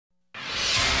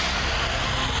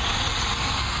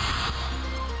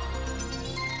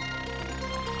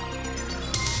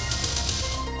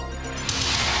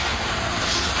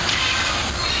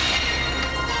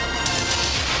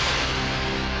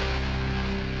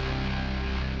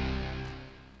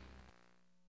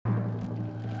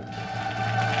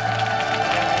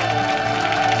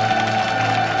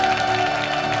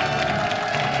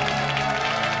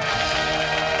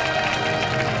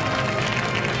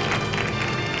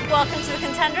Welcome to the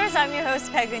Contenders. I'm your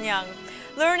host, Peg Young.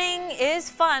 Learning is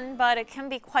fun, but it can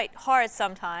be quite hard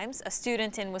sometimes. A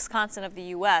student in Wisconsin of the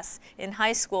U.S. in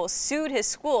high school sued his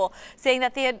school, saying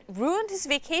that they had ruined his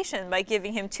vacation by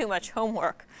giving him too much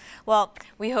homework. Well,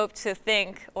 we hope to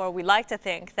think, or we like to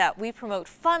think, that we promote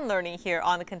fun learning here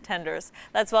on the Contenders.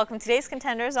 Let's welcome today's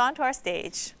Contenders onto our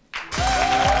stage.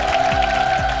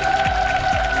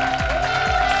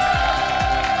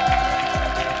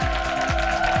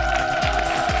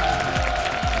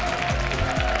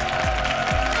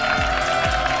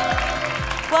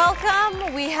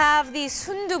 Welcome. We have the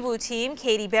Sundubu team,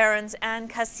 Katie Behrens and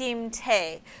Kasim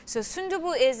Tae. So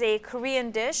Sundubu is a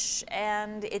Korean dish,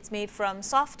 and it's made from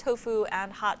soft tofu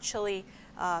and hot chili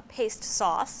paste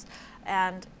sauce.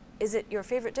 And is it your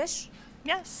favorite dish?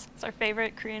 Yes, it's our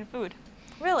favorite Korean food.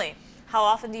 Really? How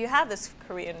often do you have this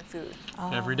Korean food?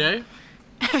 Every day?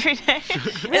 Every day.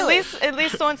 Really? At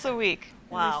least once a week.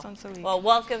 Wow. At least once a week. Well,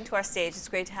 welcome to our stage. It's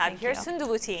great to have you here, Thank you.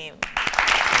 Sundubu team.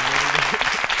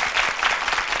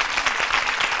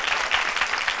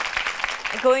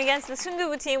 Going against the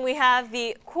Sundubu team, we have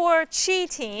the Core Chi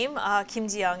team, Kim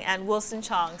Ji-young and Wilson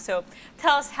Chong. So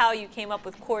tell us how you came up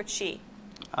with Core Chi.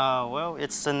 Well,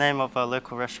 it's the name of a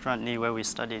local restaurant near where we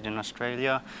studied in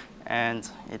Australia, and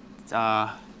it's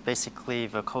basically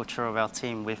the culture of our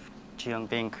team, with Ji-young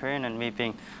being Korean and me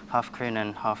being half Korean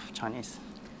and half Chinese.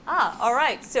 All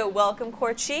right. So welcome,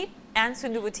 Core Chi and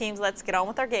Sundubu teams. Let's get on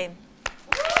with our game.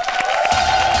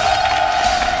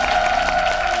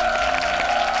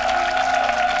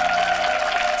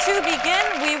 To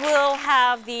begin, we will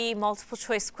have the multiple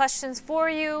choice questions for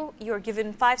you. You're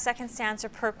given 5 seconds to answer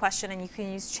per question, and you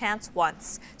can use chance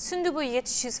once. Sundubu, you get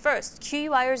to choose first. Q,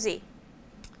 U, I, or Z?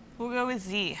 We'll go with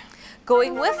Z.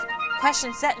 Going with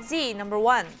question set Z, number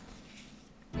 1.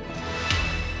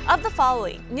 Of the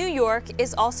following, New York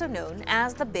is also known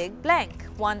as the Big Blank.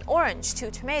 1, orange. 2,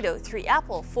 tomato. 3,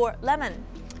 apple. 4, lemon.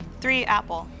 3,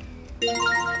 apple.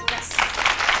 Yes.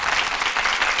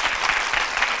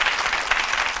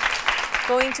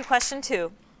 Going to question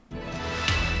 2.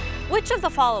 Which of the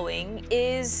following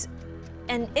is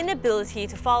an inability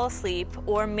to fall asleep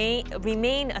or may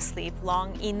remain asleep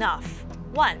long enough?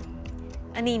 1,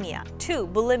 anemia. 2,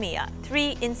 bulimia.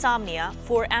 3, insomnia.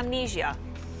 4, amnesia.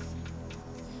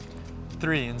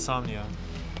 3, insomnia.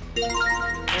 Very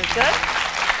good.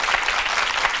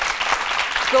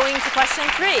 Going to question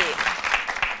 3.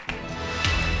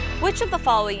 Which of the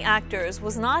following actors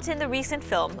was not in the recent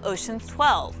film Ocean's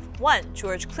 12? 1,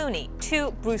 George Clooney.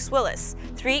 2, Bruce Willis.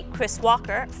 3, Chris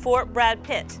Walker. 4, Brad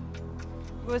Pitt.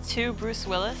 We'll go with 2, Bruce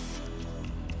Willis.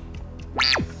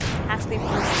 Actually,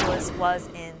 Bruce Willis was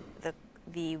in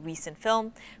the recent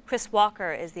film. Chris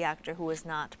Walker is the actor who was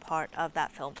not part of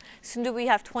that film. Sundu, we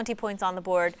have 20 points on the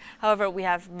board. However, we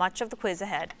have much of the quiz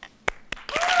ahead.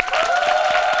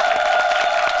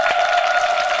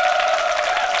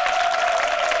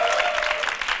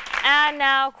 And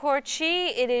now, Core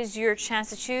Chi, it is your chance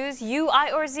to choose U,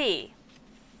 I, or Z.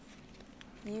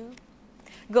 U.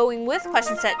 Going with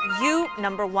question set U,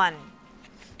 number 1.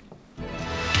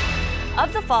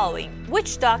 Of the following,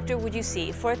 which doctor would you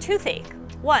see for a toothache?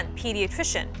 1,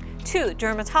 pediatrician. 2,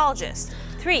 dermatologist.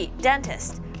 3,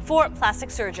 dentist. 4,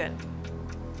 plastic surgeon.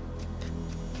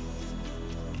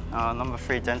 Number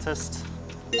 3, dentist.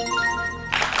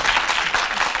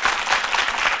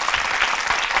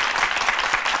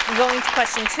 Going to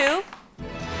question 2.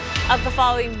 Of the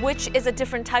following, which is a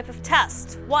different type of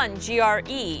test? 1,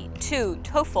 GRE. 2,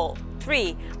 TOEFL.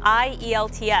 3,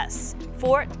 IELTS.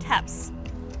 4, TEPS.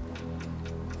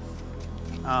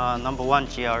 Number 1,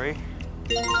 GRE.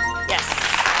 Yes.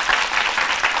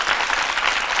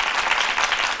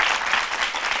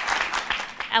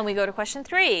 And we go to question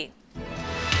 3.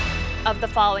 Of the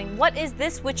following, what is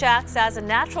this which acts as a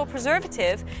natural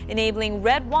preservative, enabling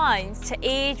red wines to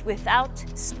age without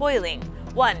spoiling?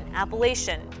 1,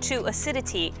 appellation. 2,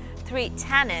 acidity. 3,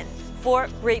 tannin. 4,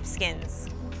 grape skins.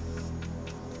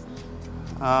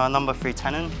 Number 3,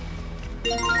 tannin.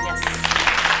 Yes.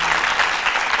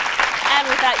 And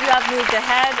with that, you have moved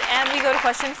ahead, and we go to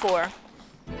question 4.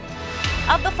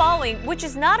 Of the following, which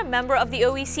is not a member of the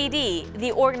OECD,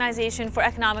 the Organization for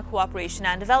Economic Cooperation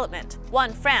and Development?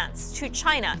 1, France. 2,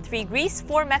 China. 3, Greece.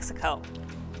 4, Mexico.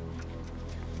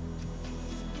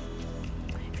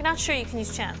 If you're not sure, you can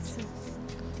use chance.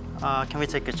 Can we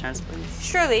take a chance, please?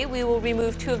 Surely, we will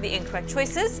remove 2 of the incorrect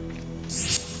choices.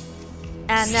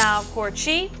 And now, Core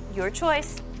Chi, your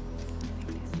choice.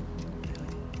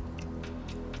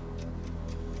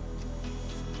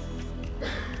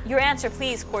 Your answer,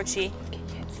 please, Core Chi.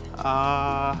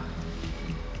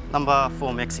 Number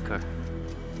 4, Mexico.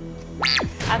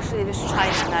 Actually, it is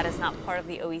China that is not part of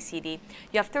the OECD.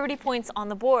 You have 30 points on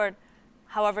the board.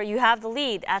 However, you have the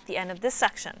lead at the end of this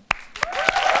section.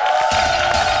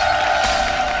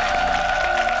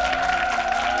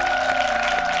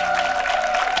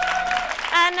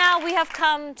 And now we have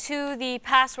come to the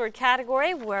password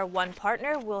category where one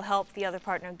partner will help the other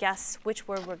partner guess which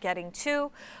word we're getting to.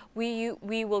 We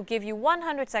will give you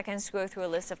 100 seconds to go through a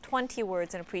list of 20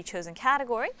 words in a pre-chosen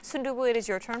category. Sundubu, it is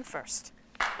your turn first.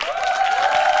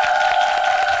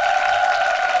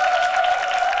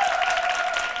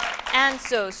 And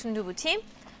so, Sundubu team,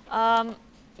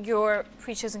 your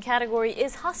pre-chosen category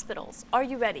is hospitals. Are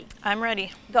you ready? I'm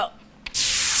ready. Go.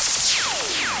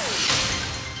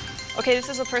 Okay, this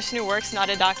is a person who works, not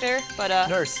a doctor, but a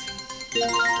Nurse.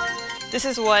 This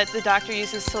is what the doctor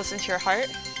uses to listen to your heart.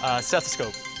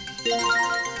 Stethoscope.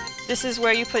 This is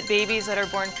where you put babies that are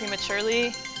born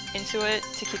prematurely into it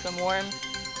to keep them warm.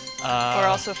 Or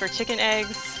also for chicken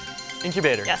eggs.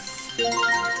 Incubator. Yes.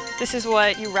 This is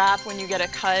what you wrap when you get a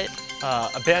cut.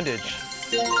 A bandage.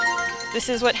 This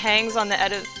is what hangs on the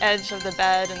edge of the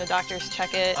bed and the doctors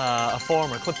check it. A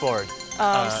form or clipboard.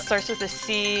 Starts with a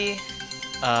C.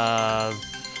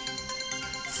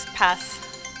 Pass.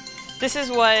 This is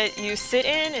what you sit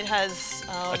in. It has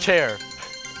a chair.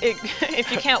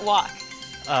 If you can't walk,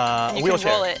 A you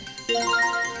wheelchair. can roll it.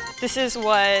 This is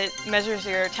what measures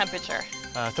your temperature.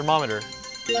 Thermometer.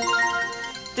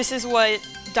 This is what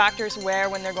doctors wear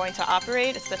when they're going to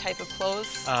operate. It's the type of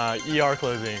clothes. ER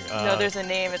clothing. No, there's a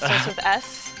name. It starts with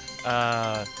S.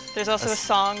 There's also a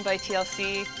song by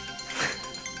TLC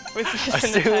with this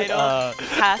in the title.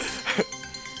 Pass.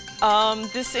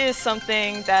 This is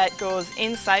something that goes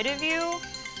inside of you.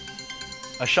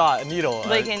 A shot, a needle,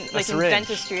 Like a in syringe.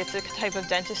 dentistry. It's a type of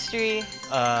dentistry.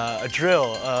 A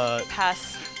drill.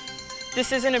 Pass.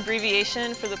 This is an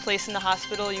abbreviation for the place in the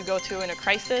hospital you go to in a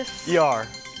crisis. ER.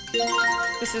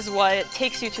 This is what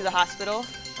takes you to the hospital.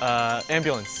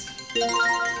 Ambulance.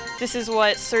 This is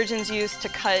what surgeons use to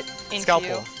cut into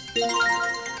Scalpel. you.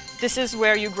 This is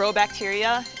where you grow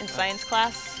bacteria in science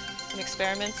class, in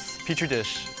experiments. Petri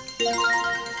dish.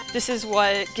 This is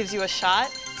what gives you a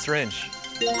shot. Syringe.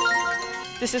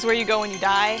 This is where you go when you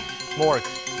die. Morgue.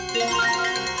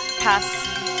 Pass.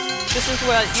 This is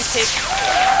what you take.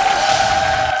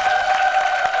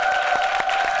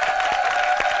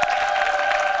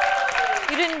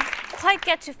 You didn't quite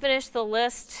get to finish the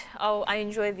list. Oh, I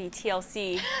enjoy the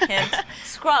TLC hint.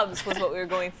 Scrubs was what we were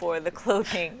going for, the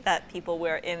clothing that people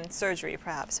wear in surgery,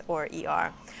 perhaps, or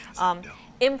ER.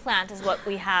 Implant is what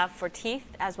we have for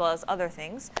teeth, as well as other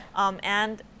things.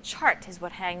 And chart is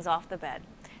what hangs off the bed.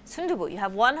 Sundubu, you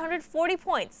have 140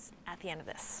 points at the end of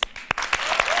this.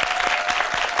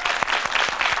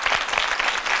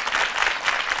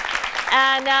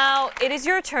 And now it is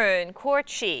your turn, Core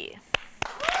Chi.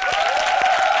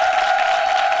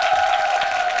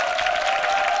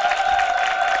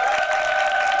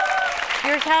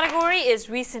 Your category is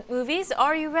recent movies.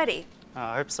 Are you ready?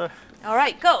 I hope so. All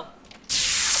right, go.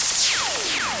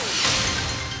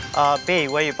 B,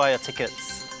 where you buy your tickets.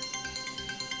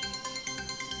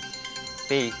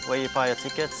 B, where you buy your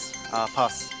tickets.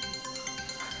 Pass.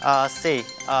 C,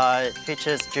 it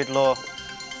features Jude Law.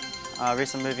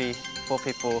 Recent movie, 4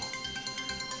 People.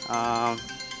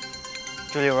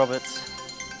 Julia Roberts.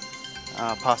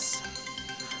 Pass.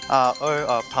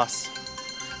 O, pass.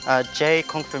 J,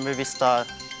 Kung Fu movie star,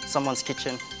 Someone's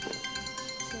Kitchen.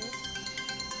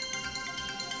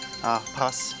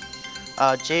 Pass.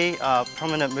 G,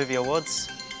 prominent movie awards.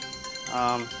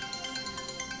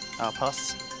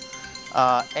 Pass.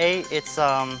 A, it's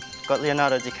got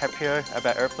Leonardo DiCaprio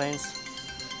about airplanes.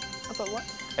 About what?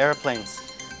 Airplanes.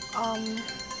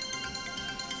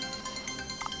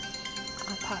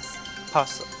 Pass.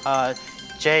 Pass.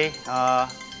 J,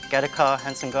 Gattaca,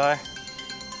 handsome guy.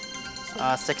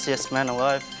 Sexiest man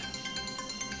alive.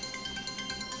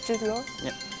 Jude Law?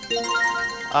 Yep.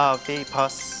 V,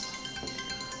 pass.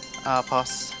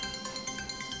 Pass.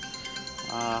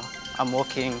 I'm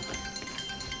walking.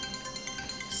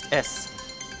 S.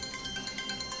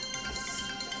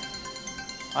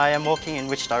 I am walking in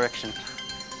which direction?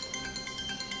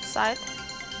 Side.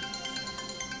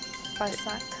 By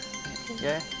side.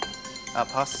 Yeah.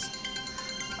 Pass.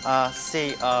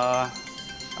 C.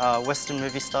 Western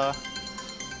movie star.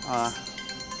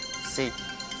 C.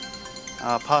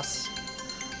 Pass.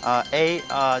 A.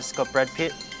 It's got Brad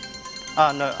Pitt.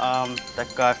 No.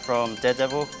 That guy from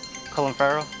Daredevil, Colin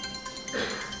Farrell.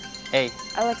 A.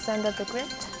 Alexander the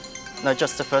Great? No,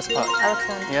 just the first part.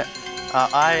 Alexander. Yeah.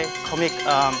 I. Comic.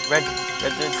 Red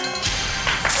dudes.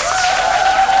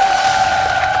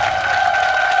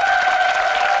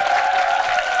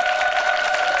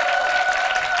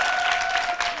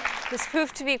 This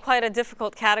proved to be quite a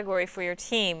difficult category for your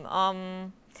team.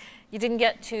 You didn't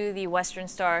get to the Western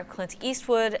star Clint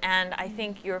Eastwood, and I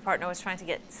think your partner was trying to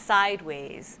get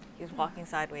sideways. He was walking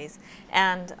sideways.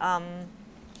 And,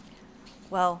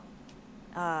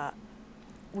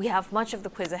 we have much of the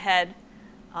quiz ahead.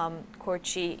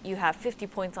 Korchi, you have 50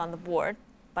 points on the board,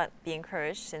 but be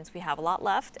encouraged since we have a lot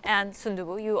left. And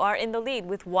Sundubu, you are in the lead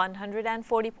with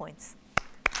 140 points.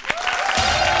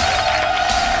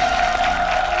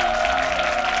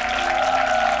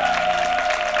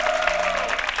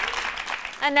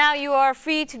 And now you are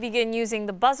free to begin using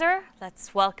the buzzer.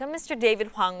 Let's welcome Mr. David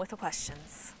Hwang with the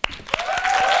questions.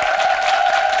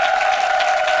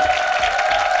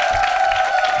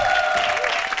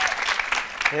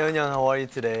 Hey, Eun-young, how are you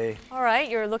today? All right,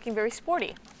 you're looking very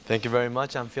sporty. Thank you very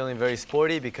much. I'm feeling very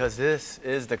sporty because this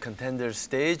is the Contenders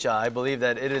stage. I believe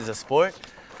that it is a sport,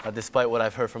 despite what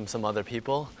I've heard from some other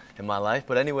people in my life.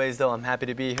 But anyways, though, I'm happy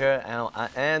to be here,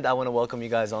 and I want to welcome you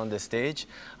guys on this stage.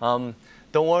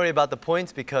 Don't worry about the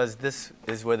points because this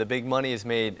is where the big money is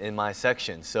made in my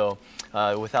section. So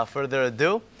without further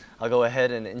ado, I'll go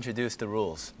ahead and introduce the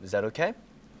rules. Is that okay?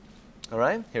 All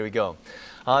right, here we go.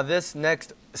 This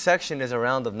next section is a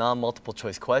round of non-multiple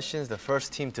choice questions. The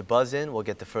first team to buzz in will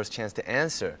get the first chance to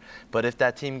answer. But if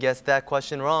that team gets that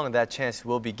question wrong, that chance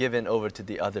will be given over to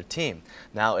the other team.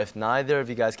 Now, if neither of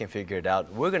you guys can figure it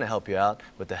out, we're going to help you out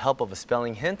with the help of a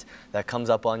spelling hint that comes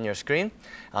up on your screen.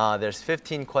 There's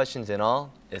 15 questions in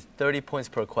all. It's 30 points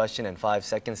per question and 5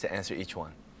 seconds to answer each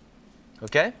one.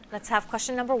 Okay? Let's have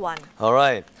question number 1. All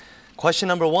right. Question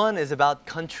number 1 is about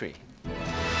country.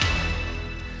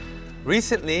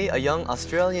 Recently, a young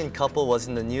Australian couple was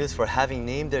in the news for having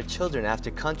named their children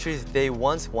after countries they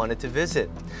once wanted to visit.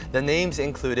 The names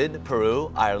included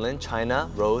Peru, Ireland, China,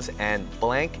 Rose, and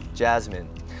blank Jasmine.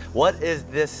 What is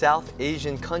this South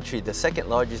Asian country, the second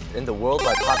largest in the world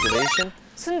by population?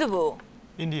 Sundubu.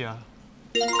 India.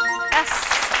 Yes.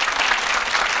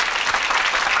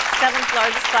 7th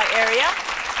largest by area.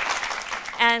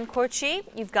 And Korchi,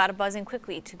 you've got to buzz in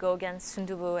quickly to go against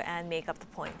Sundubu and make up the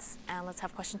points. And let's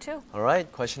have question 2. All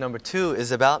right, question number 2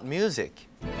 is about music.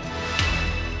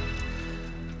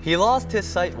 He lost his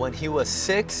sight when he was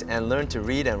 6 and learned to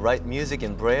read and write music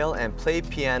in Braille and play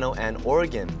piano and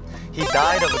organ. He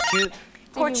died of acute...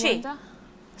 Korchi.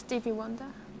 Stevie Wonder.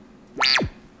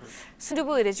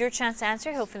 Sundubu, it is your chance to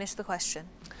answer. He'll finish the question.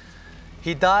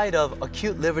 He died of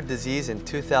acute liver disease in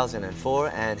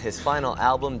 2004, and his final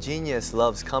album, Genius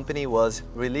Loves Company, was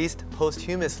released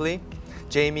posthumously.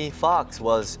 Jamie Foxx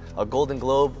was a Golden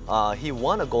Globe. He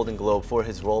won a Golden Globe for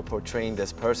his role portraying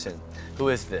this person. Who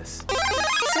is this?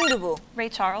 Sundubu. Ray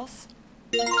Charles.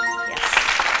 Yes.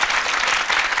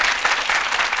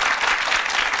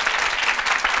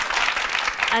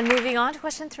 And moving on to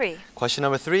question 3. Question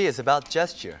number 3 is about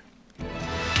gesture.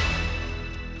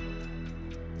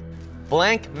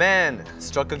 Blank man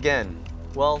struck again.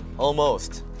 Well,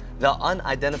 almost. The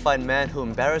unidentified man who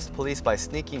embarrassed police by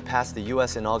sneaking past the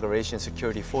U.S. inauguration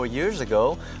security 4 years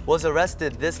ago was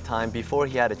arrested this time before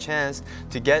he had a chance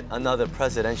to get another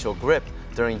presidential grip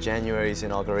during January's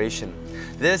inauguration.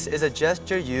 This is a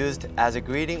gesture used as a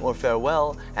greeting or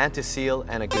farewell and to seal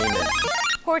an agreement.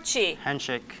 Korchi.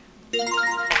 Handshake.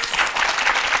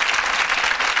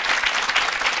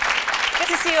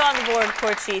 Good to see you on the board,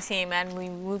 Korchi team, and we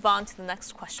move on to the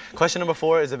next question. Question number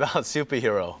 4 is about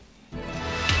superhero.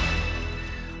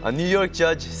 A New York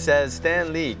judge says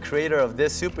Stan Lee, creator of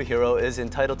this superhero, is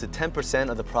entitled to 10%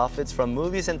 of the profits from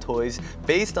movies and toys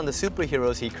based on the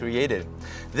superheroes he created.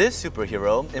 This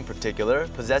superhero, in particular,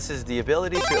 possesses the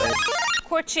ability to...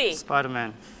 Korchi.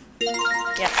 Spider-Man.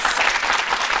 Yes.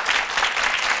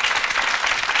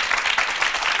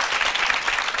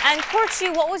 And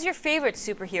Korchi, what was your favorite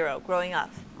superhero growing up?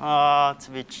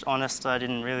 To be honest, I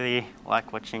didn't really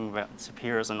like watching about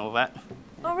superheroes and all that.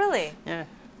 Oh, really? Yeah.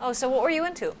 Oh, so what were you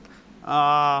into?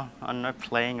 I don't know,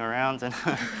 playing around and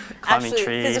climbing Actually,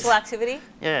 trees. physical activity?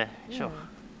 Yeah, sure.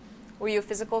 Were you a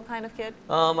physical kind of kid?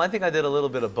 I think I did a little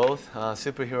bit of both.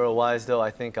 Superhero-wise, though,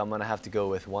 I think I'm going to have to go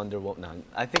with Wonder Woman. No,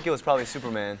 I think it was probably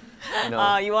Superman. You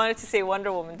know, You wanted to say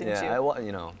Wonder Woman, didn't you? Yeah,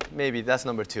 you know, maybe that's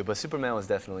number 2, but Superman was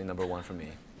definitely number 1 for me.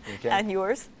 Okay? And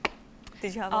yours?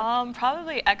 Did you have one?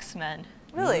 Probably X-Men.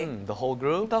 Really? The whole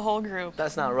group? The whole group.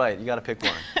 That's not right. You got to pick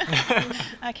one.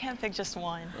 I can't pick just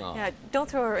one. Oh. Yeah, don't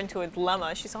throw her into a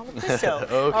dilemma. She's on the quiz show.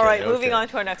 Okay, All right, moving okay. on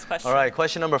to our next question. All right,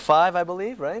 question number 5, I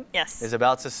believe, right? Yes. Is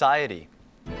about society.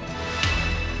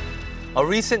 A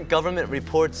recent government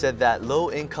report said that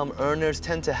low-income earners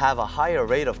tend to have a higher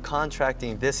rate of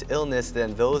contracting this illness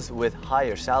than those with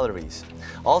higher salaries.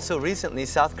 Also recently,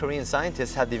 South Korean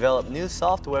scientists have developed new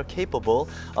software capable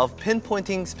of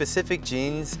pinpointing specific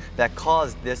genes that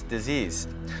cause this disease.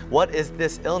 What is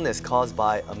this illness caused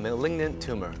by a malignant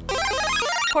tumor?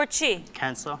 Korchi.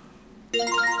 Cancer.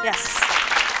 Yes.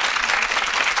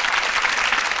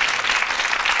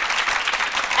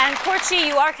 And Korchi,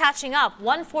 you are catching up.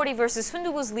 140 versus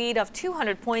Sundubu's lead of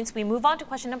 200 points. We move on to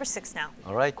question number 6 now.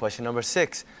 All right, question number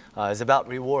 6 is about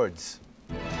rewards.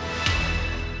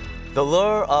 The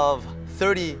lure of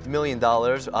 $30 million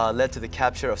led to the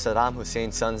capture of Saddam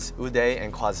Hussein's sons Uday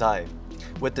and Qazai.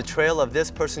 With the trail of this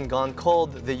person gone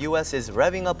cold, the U.S. is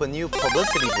revving up a new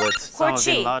publicity blitz. Osama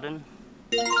bin Laden.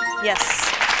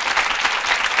 Yes.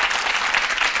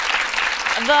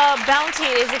 The bounty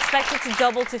is expected to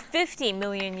double to $50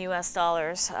 million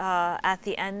at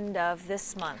the end of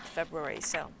this month, February.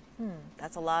 So,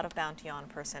 that's a lot of bounty on a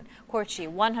person. Korchi,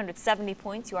 170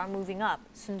 points. You are moving up.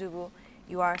 Sundubu,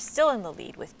 you are still in the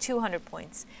lead with 200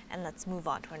 points. And let's move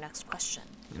on to our next question.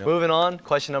 Moving on,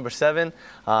 question number 7.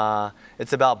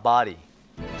 It's about body.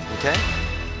 Okay?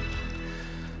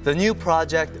 The new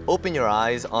project, Open Your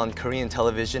Eyes, on Korean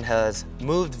television has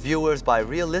moved viewers by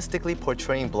realistically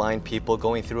portraying blind people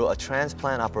going through a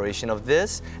transplant operation of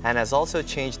this, and has also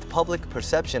changed public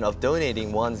perception of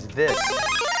donating one's this.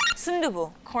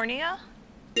 Sundubu. Cornea?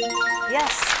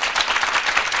 Yes.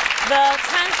 The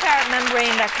transparent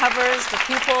membrane that covers the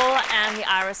pupil and the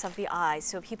iris of the eye.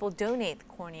 So people donate the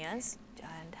corneas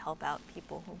and help out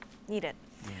people who need it.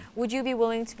 Yeah. Would you be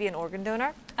willing to be an organ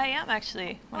donor? I am,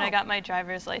 actually. When I got my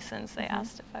driver's license, they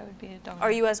asked if I would be a donor.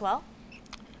 Are you as well?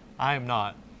 I am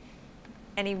not.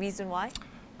 Any reason why?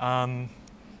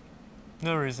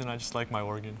 No reason, I just like my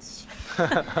organs.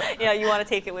 Yeah, you want to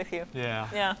take it with you. Yeah.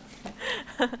 Yeah.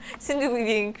 Sindu,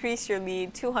 we increase your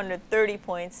lead 230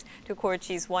 points to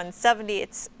Korchi's 170.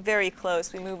 It's very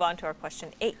close. We move on to our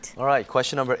question 8. All right,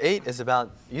 question number 8 is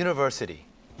about university.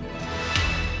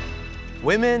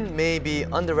 Women may be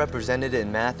underrepresented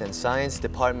in math and science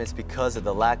departments because of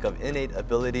the lack of innate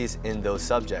abilities in those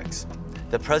subjects.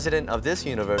 The president of this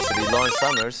university, Lawrence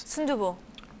Summers. Sundubu.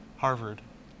 Harvard.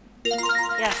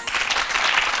 Yes.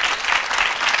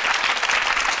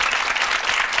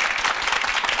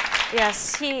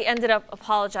 Yes, he ended up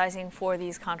apologizing for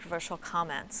these controversial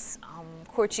comments.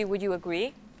 Korchi, would you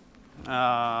agree?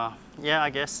 Yeah,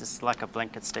 I guess it's like a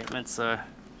blanket statement, so...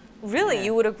 Really? Yeah.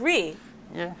 You would agree?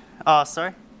 Yeah. Oh,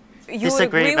 sorry? You disagree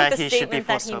would agree that with the he should be statement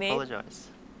forced that he to made? apologize.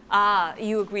 Ah,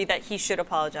 you agree that he should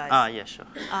apologize? Ah, yeah, sure.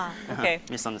 Ah, okay.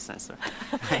 Misunderstand, sir.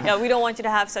 Yeah, we don't want you to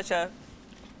have such a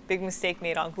big mistake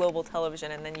made on global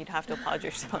television and then you'd have to apologize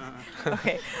yourself.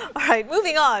 Okay. All right,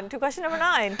 moving on to question number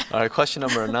 9. All right, question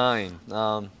number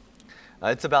 9.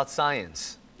 It's about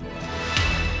science.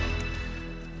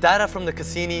 Data from the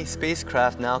Cassini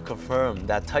spacecraft now confirm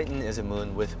that Titan is a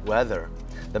moon with weather.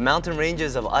 The mountain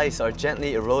ranges of ice are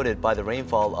gently eroded by the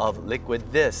rainfall of liquid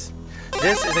this.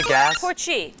 This is a gas.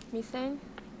 Korchi. Methane?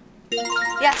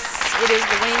 Yes, it is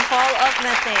the rainfall of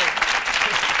methane.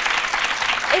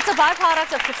 It's a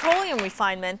byproduct of petroleum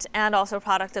refinement and also a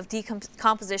product of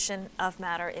decomposition of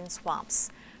matter in swamps.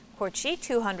 Korchi,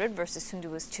 200 versus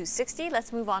Sundubu's 260.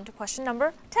 Let's move on to question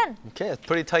number 10. Okay, it's a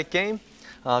pretty tight game.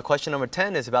 Question number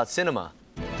 10 is about cinema.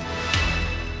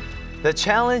 The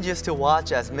challenge is to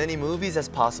watch as many movies as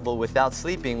possible without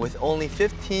sleeping, with only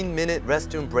 15-minute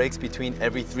restroom breaks between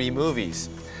every 3 movies.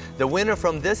 The winner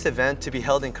from this event, to be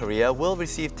held in Korea, will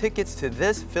receive tickets to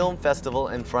this film festival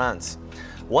in France.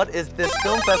 What is this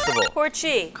film festival?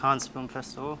 Korchi. Cannes Film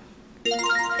Festival.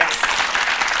 Yes.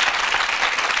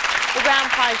 The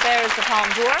grand prize there is the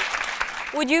Palme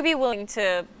d'Or. Would you be willing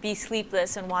to be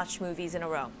sleepless and watch movies in a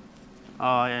row?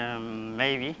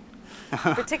 Maybe.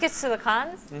 For tickets to the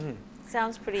Cannes?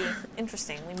 Sounds pretty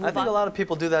interesting. We move I think on. a lot of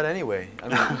people do that anyway. I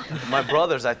mean, my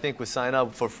brothers, I think, would sign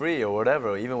up for free or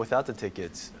whatever, even without the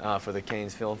tickets, for the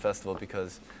Cannes Film Festival,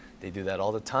 because they do that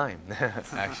all the time,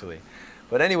 actually.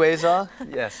 But anyways,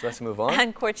 yes, let's move on.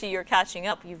 And Korchi, you're catching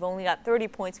up. You've only got 30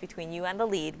 points between you and the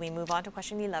lead. We move on to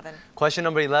question 11. Question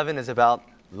number 11 is about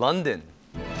London.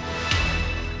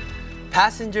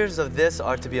 Passengers of this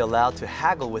are to be allowed to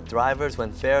haggle with drivers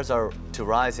when fares are to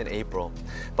rise in April.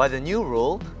 By the new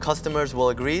rule, customers will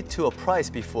agree to a price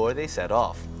before they set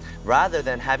off, rather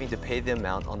than having to pay the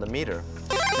amount on the meter.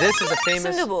 This is a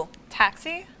famous... Sundubu.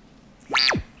 Taxi?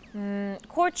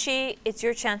 Korchi, it's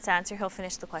your chance to answer. He'll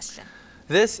finish the question.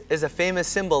 This is a famous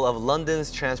symbol of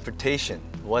London's transportation.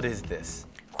 What is this?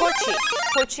 Korchi.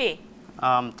 Korchi.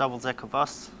 Double-decker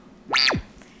bus.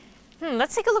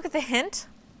 Let's take a look at the hint.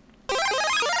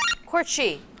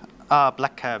 Korchi.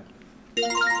 Black cab.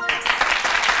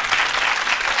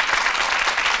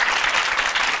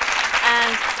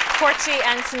 And Korchi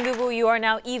and Sundubu, you are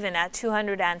now even at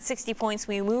 260 points.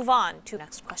 We move on to the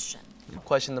next question.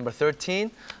 Question number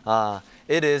 13.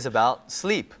 It is about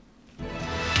sleep.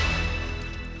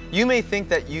 You may think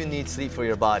that you need sleep for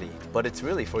your body, but it's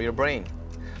really for your brain.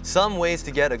 Some ways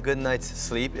to get a good night's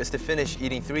sleep is to finish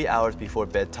eating 3 hours before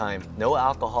bedtime, no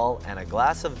alcohol, and a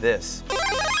glass of this.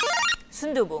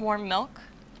 Sundubu. Warm milk.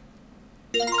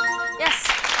 Yes.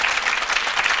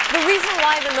 The reason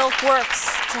why the milk works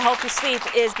to help you sleep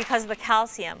is because of the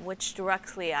calcium, which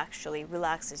directly actually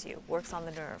relaxes you, works on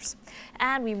the nerves.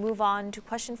 And we move on to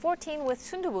question 14 with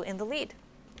Sundubu in the lead.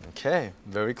 Okay,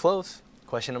 very close.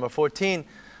 Question number 14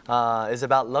 is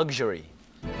about luxury.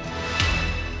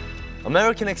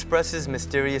 American Express's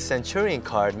mysterious Centurion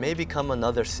card may become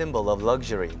another symbol of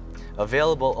luxury.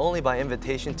 Available only by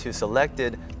invitation to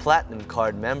selected Platinum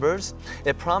Card members,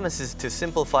 it promises to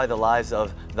simplify the lives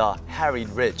of the harried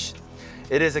rich.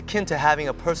 It is akin to having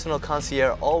a personal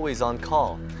concierge always on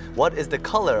call. What is the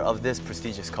color of this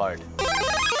prestigious card?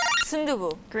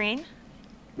 Sundubu. Green.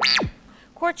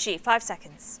 Korchi, 5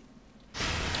 seconds.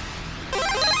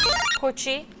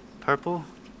 Korchi. Purple.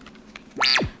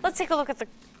 Let's take a look at the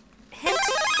hint.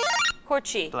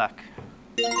 Korchi. Black.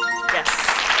 Yes.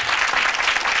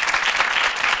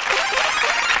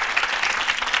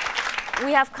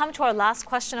 We have come to our last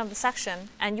question of the section,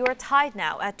 and you are tied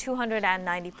now at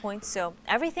 290 points, so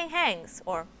everything hangs,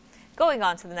 or going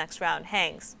on to the next round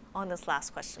hangs on this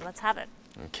last question. Let's have it.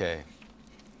 Okay.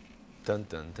 Dun,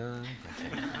 dun, dun.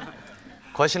 Okay.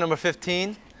 Question number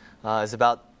 15 is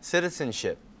about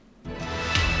citizenship.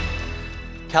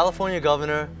 California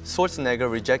Governor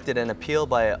Schwarzenegger rejected an appeal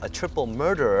by a triple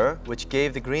murderer, which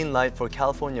gave the green light for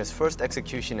California's first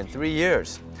execution in 3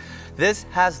 years. This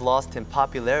has lost him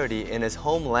popularity in his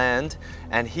homeland,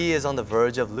 and he is on the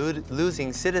verge of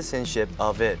losing citizenship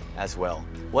of it as well.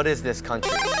 What is this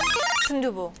country?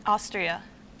 Sundubu. Austria.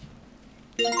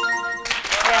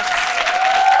 Yes.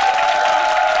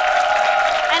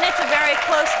 And it's a very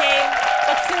close game,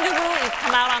 but Sundubu, you've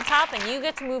come out on top, and you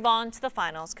get to move on to the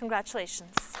finals.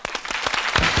 Congratulations.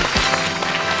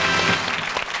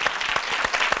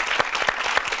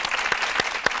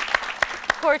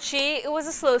 Korchi, it was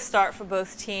a slow start for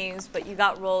both teams, but you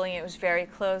got rolling. It was very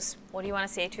close. What do you want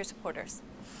to say to your supporters?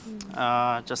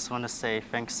 Just want to say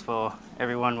thanks for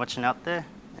everyone watching out there.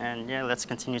 And yeah, let's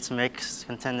continue to make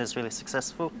Contenders really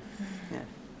successful.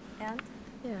 Yeah. And?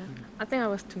 Yeah, I think I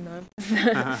was too nervous.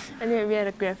 Anyway, we had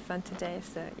a great fun today,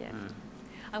 so yeah.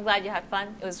 I'm glad you had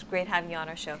fun. It was great having you on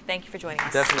our show. Thank you for joining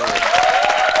us. Definitely.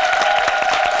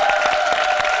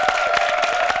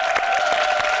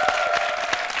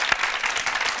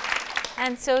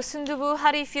 And so, Sundubu,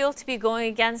 how do you feel to be going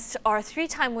against our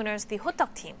 3-time winners, the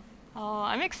Hotak team? Oh,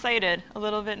 I'm excited. A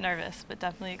little bit nervous, but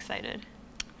definitely excited.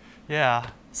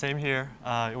 Yeah, same here.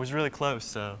 It was really close,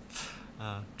 so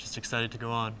just excited to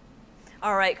go on.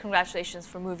 All right, congratulations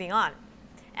for moving on.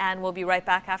 And we'll be right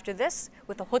back after this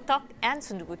with the Hotak and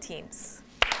Sundubu teams.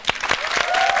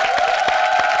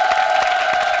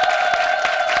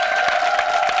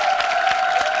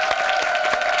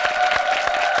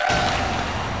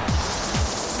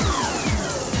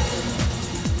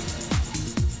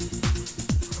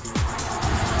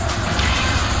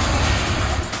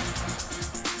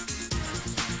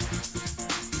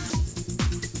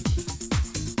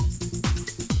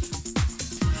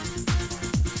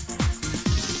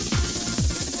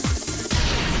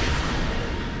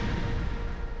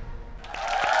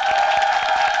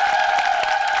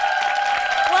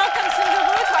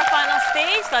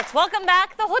 Let's welcome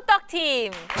back the Hotak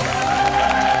team.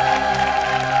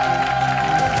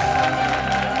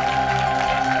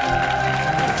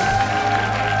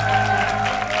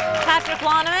 Patrick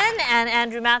Loneman and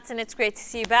Andrew Matson, it's great to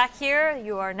see you back here.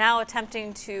 You are now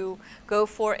attempting to go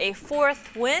for a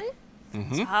 4th win.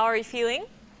 So how are you feeling?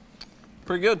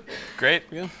 Pretty good. Great.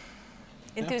 Yeah.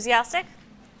 Enthusiastic?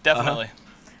 Definitely.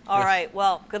 All right,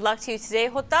 well, good luck to you today,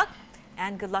 Hotak,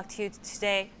 and good luck to you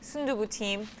today, Sundubu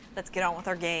team. Let's get on with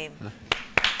our game.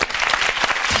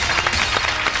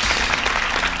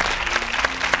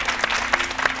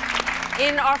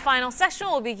 In our final section,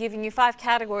 we'll be giving you 5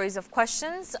 categories of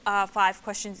questions, 5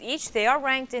 questions each. They are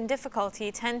ranked in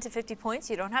difficulty 10 to 50 points.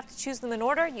 You don't have to choose them in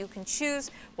order. You can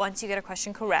choose once you get a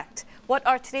question correct. What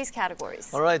are today's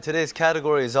categories? All right, today's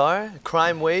categories are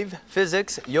crime wave,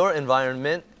 physics, your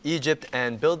environment, Egypt,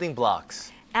 and building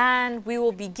blocks. And we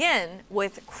will begin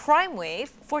with crime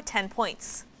wave for 10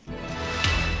 points.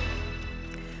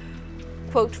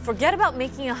 quote, forget about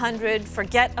making 100,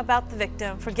 forget about the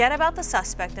victim, forget about the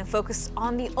suspect, and focus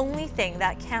on the only thing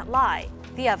that can't lie,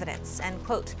 the evidence, end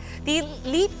quote. The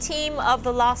elite team of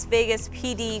the Las Vegas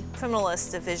PD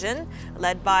Criminalist Division,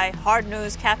 led by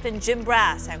hard-nosed Captain Jim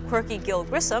Brass and quirky Gil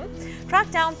Grissom,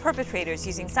 tracked down perpetrators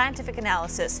using scientific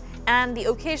analysis and the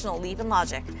occasional leap in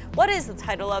logic. What is the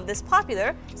title of this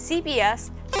popular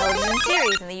CBS television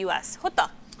series in the U.S.? Hotta.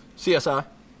 CSI.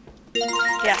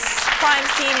 Yes, crime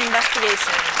scene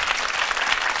investigation.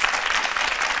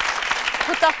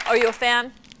 Hotta, are you a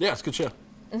fan? Yeah, it's a good show.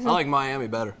 I like Miami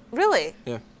better. Really?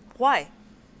 Yeah. Why?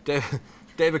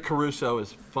 David Caruso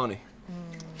is funny.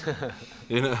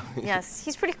 You know? Yes,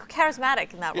 he's pretty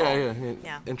charismatic in that role.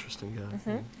 Yeah. Interesting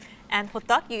guy. And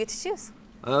Hotta, you get to choose.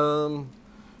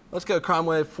 Let's go Crime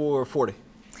Wave for 40.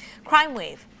 Crime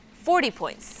Wave, 40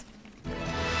 points.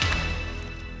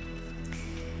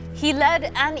 He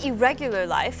led an irregular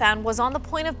life and was on the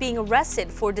point of being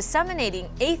arrested for disseminating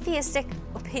atheistic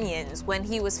opinions when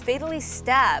he was fatally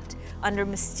stabbed under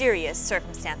mysterious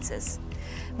circumstances.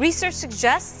 Research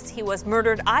suggests he was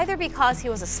murdered either because he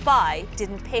was a spy,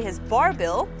 didn't pay his bar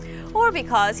bill, or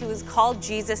because he was called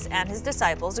Jesus and his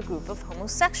disciples a group of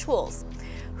homosexuals.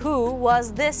 Who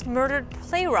was this murdered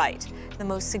playwright, the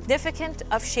most significant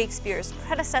of Shakespeare's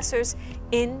predecessors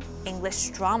in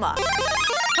English drama?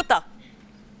 Hotta.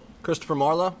 Christopher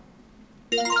Marlowe.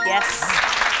 Yes.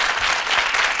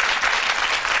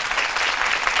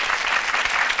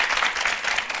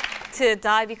 To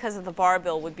die because of the bar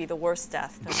bill would be the worst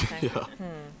death, don't you think? Yeah.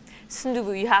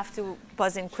 Sundubu, you have to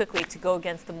buzz in quickly to go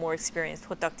against the more experienced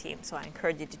Hotak team, so I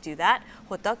encourage you to do that.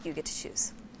 Hotak, you get to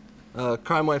choose.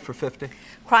 Crime Wave for 50.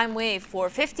 Crime Wave for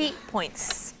 50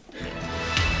 points.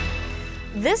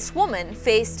 This woman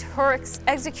faced her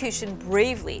execution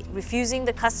bravely, refusing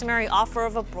the customary offer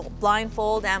of a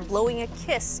blindfold and blowing a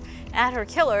kiss at her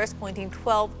killers, pointing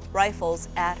 12 rifles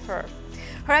at her.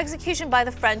 Her execution by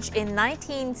the French in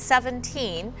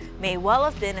 1917 may well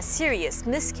have been a serious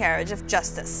miscarriage of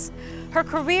justice. Her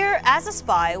career as a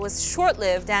spy was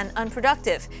short-lived and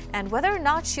unproductive, and whether or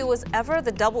not she was ever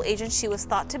the double agent she was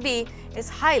thought to be is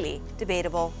highly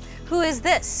debatable. Who is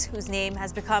this, whose name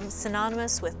has become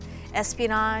synonymous with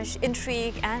espionage,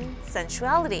 intrigue, and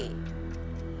sensuality?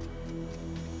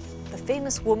 The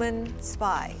famous woman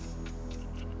spy.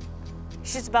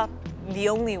 She's about the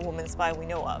only woman spy we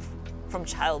know of from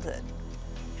childhood.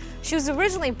 She was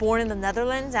originally born in the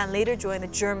Netherlands and later joined the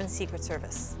German Secret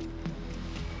Service.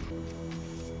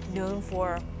 Known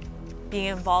for being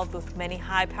involved with many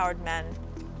high-powered men.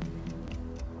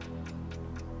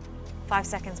 5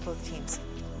 seconds, both teams.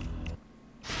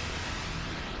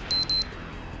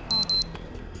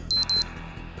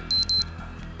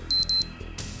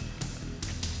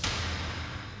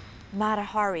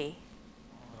 Matahari.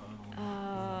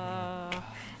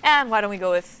 And why don't we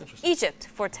go with Egypt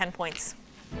for 10 points.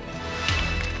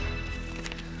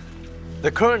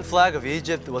 The current flag of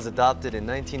Egypt was adopted in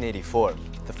 1984.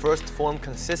 The first form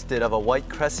consisted of a white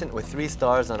crescent with 3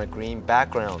 stars on a green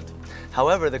background.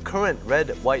 However, the current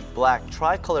red, white, black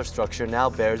tricolor structure now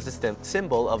bears the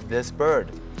symbol of this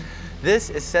bird. This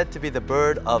is said to be the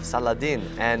bird of Saladin,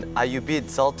 an Ayyubid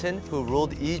sultan who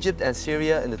ruled Egypt and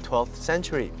Syria in the 12th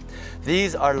century.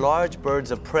 These are large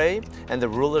birds of prey, and the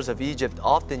rulers of Egypt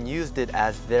often used it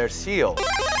as their seal.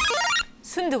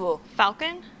 Sundubu.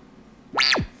 Falcon?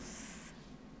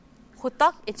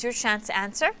 Hotak, it's your chance to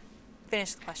answer.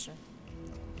 Finish the question.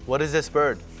 What is this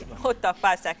bird? Hotak,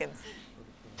 5 seconds.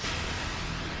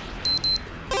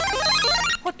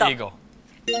 Hotak. Eagle.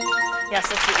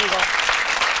 Yes, it's the eagle.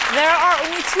 There are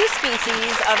only 2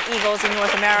 species of eagles in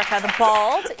North America, the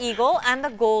bald eagle and the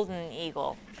golden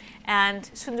eagle. And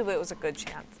Sundubu, it was a good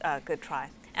chance, good try.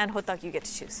 And Hotak, you get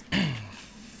to choose.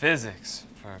 Physics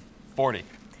for 40.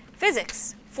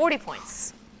 Physics, 40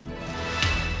 points.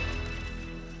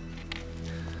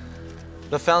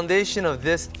 The foundation of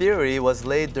this theory was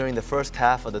laid during the first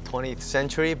half of the 20th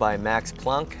century by Max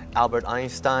Planck, Albert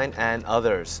Einstein, and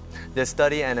others. This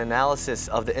study and analysis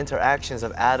of the interactions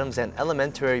of atoms and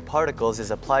elementary particles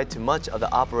is applied to much of the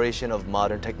operation of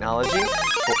modern technology.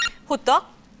 Hotak?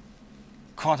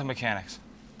 Quantum mechanics.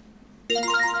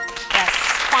 Yes,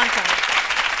 quantum.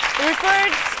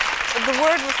 The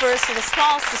word refers to the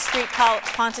smallest discrete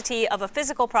quantity of a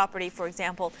physical property, for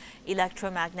example,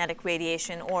 electromagnetic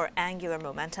radiation or angular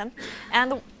momentum.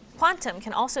 And the quantum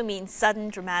can also mean sudden,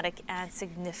 dramatic, and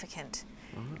significant.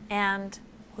 And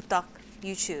Hotak,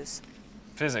 you choose.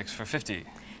 Physics for 50.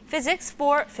 Physics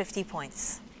for 50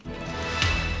 points.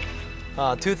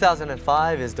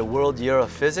 2005 is the World Year of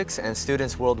Physics, and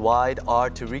students worldwide are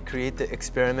to recreate the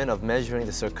experiment of measuring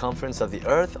the circumference of the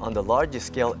Earth on the largest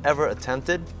scale ever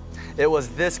attempted. It was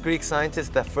this Greek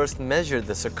scientist that first measured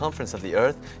the circumference of the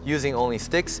Earth using only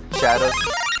sticks, shadows.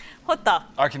 호떡.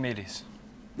 Archimedes.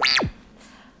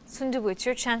 Sundubu, it's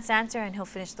your chance to answer and he'll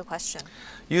finish the question.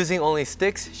 Using only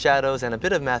sticks, shadows, and a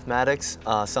bit of mathematics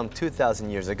some 2,000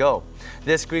 years ago.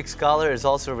 This Greek scholar is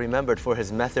also remembered for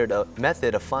his method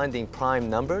of finding prime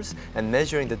numbers and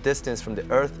measuring the distance from the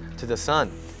Earth to the Sun.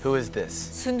 Who is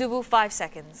this? Sundubu, 5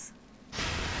 seconds.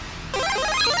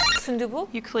 Sundubu?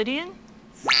 Euclidean?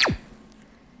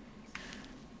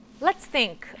 Let's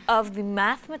think of the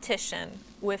mathematician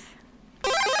with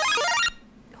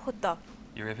호떡.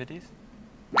 Euripides.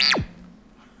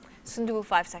 Sundubu,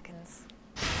 5 seconds.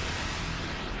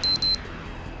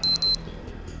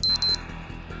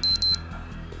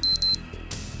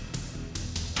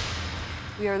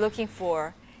 We are looking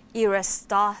for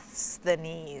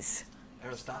Eratosthenes.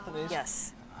 Aristophanes?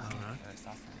 Yes.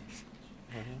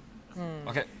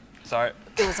 Okay, sorry.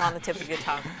 It was on the tip of your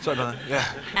tongue. Sorry about that. Yeah.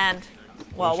 And,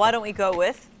 well, why don't we go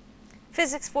with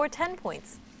physics for 10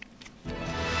 points?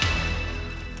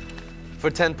 For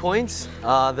 10 points,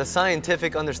 the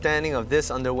scientific understanding of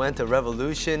this underwent a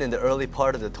revolution in the early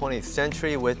part of the 20th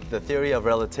century with the theory of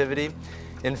relativity.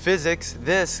 In physics,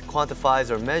 this quantifies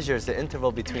or measures the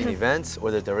interval between events or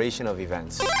the duration of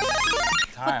events.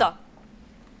 호떡.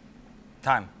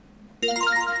 Time.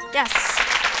 Yes.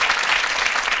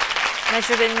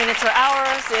 Measured in minutes or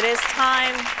hours, it is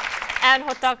time. And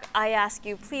호떡, I ask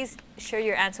you, please share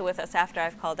your answer with us after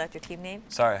I've called out your team name.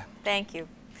 Sorry. Thank you.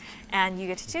 And you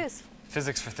get to choose.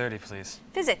 Physics for 30, please.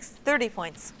 Physics, 30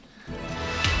 points.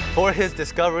 For his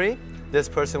discovery, this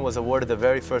person was awarded the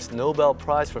very first Nobel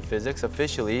Prize for Physics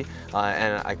officially,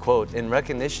 and I quote, in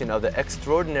recognition of the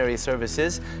extraordinary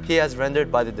services he has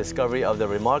rendered by the discovery of the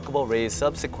remarkable rays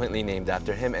subsequently named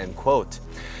after him, end quote.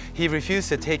 He refused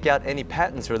to take out any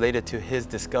patents related to his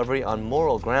discovery on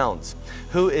moral grounds.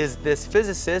 Who is this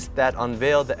physicist that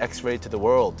unveiled the X-ray to the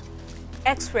world?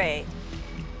 X-ray.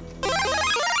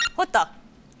 호떡.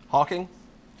 Hawking?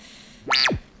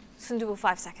 Sundubu,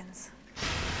 5 seconds.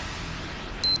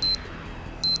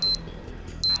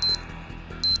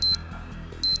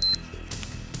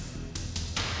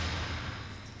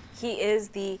 He is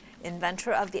the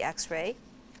inventor of the X-ray.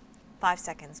 5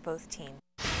 seconds, both teams.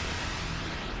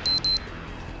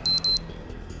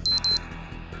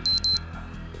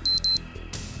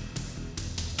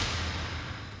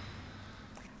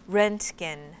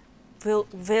 Röntgen.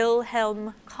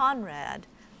 Wilhelm Conrad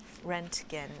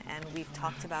Röntgen, and we've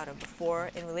talked about it before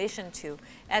in relation to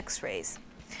X-rays.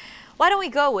 Why don't we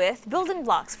go with building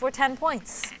blocks for 10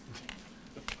 points?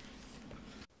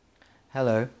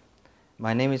 Hello,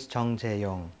 my name is Chung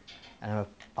Jae-yong, and I'm an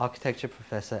architecture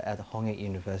professor at Hongik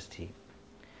University.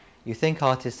 You think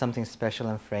art is something special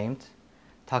and framed,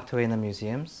 tucked away in the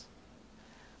museums?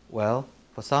 Well,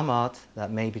 for some art,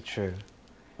 that may be true,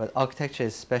 but architecture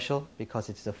is special because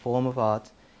it is a form of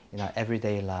art in our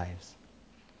everyday lives.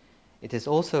 It is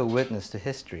also a witness to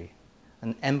history,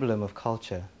 an emblem of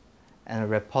culture, and a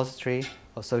repository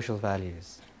of social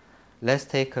values. Let's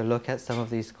take a look at some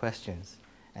of these questions,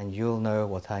 and you'll know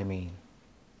what I mean.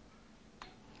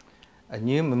 A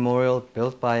new memorial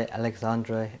built by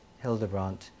Alexandra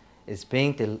Hildebrandt is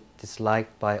being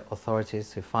disliked by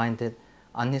authorities who find it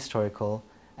unhistorical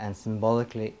and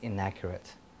symbolically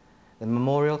inaccurate. The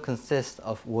memorial consists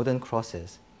of wooden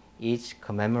crosses, each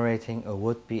commemorating a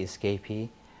would-be escapee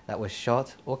that was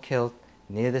shot or killed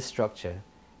near this structure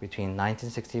between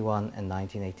 1961 and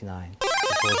 1989.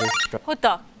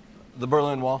 호떡. The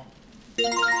Berlin Wall?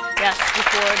 Yes,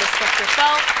 before the structure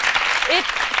fell. It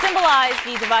symbolized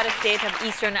the divided state of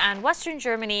Eastern and Western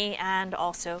Germany and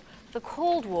also the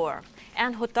Cold War.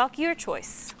 And 호떡, your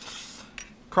choice.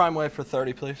 Crime Wave for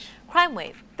 30, please. Crime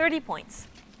wave, 30 points.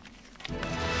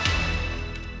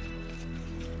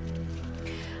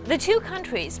 The two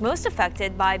countries most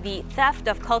affected by the theft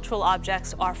of cultural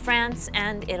objects are France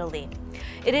and Italy.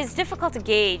 It is difficult to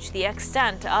gauge the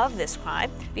extent of this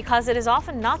crime because it is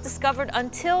often not discovered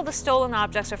until the stolen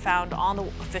objects are found on the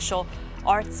official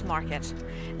arts market.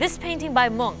 This painting by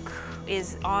Munch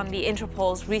is on the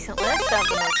Interpol's recent list of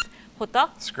the most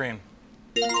호떡. Scream.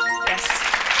 Yes.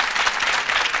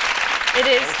 It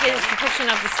is his depiction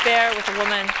of despair with a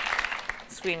woman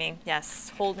screaming, yes,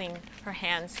 holding her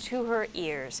hands to her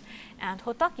ears. And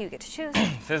호떡, you get to choose.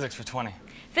 Physics for 20.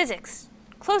 Physics,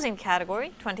 closing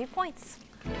category, 20 points.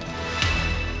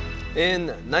 In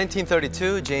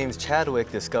 1932, James Chadwick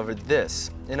discovered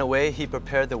this. In a way, he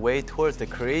prepared the way towards the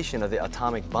creation of the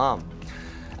atomic bomb.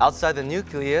 Outside the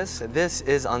nucleus, this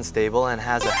is unstable and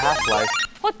has a half-life.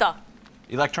 호떡.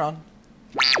 Electron.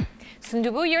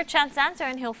 순두부, your chance to answer,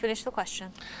 and he'll finish the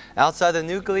question. Outside the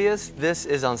nucleus, this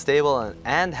is unstable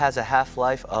and has a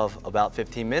half-life of about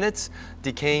 15 minutes,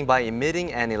 decaying by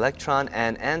emitting an electron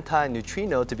and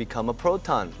anti-neutrino to become a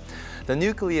proton. The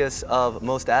nucleus of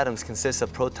most atoms consists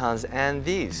of protons and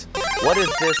these. What is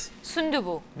this?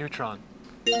 순두부. Neutron.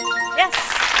 Yes.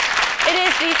 It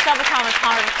is the subatomic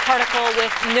particle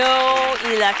with no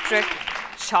electric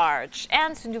charge.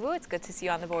 And 순두부, it's good to see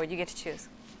you on the board. You get to choose.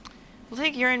 We'll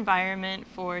take your environment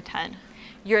for 10.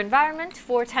 Your environment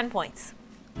for 10 points.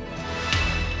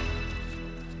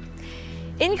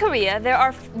 In Korea, there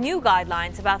are new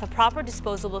guidelines about the proper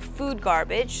disposal of food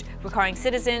garbage, requiring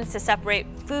citizens to separate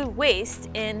food waste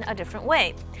in a different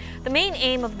way. The main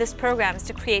aim of this program is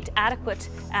to create adequate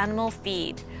animal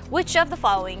feed. Which of the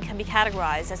following can be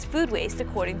categorized as food waste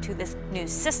according to this new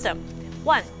system?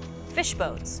 1. Fish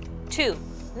bones. 2.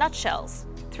 Nutshells.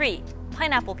 3.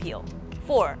 Pineapple peel.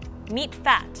 4. Meat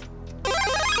fat.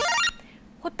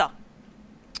 호떡.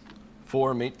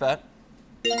 4. Meat fat.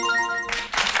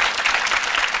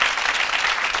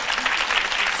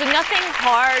 So nothing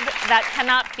hard that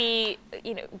cannot be,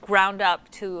 ground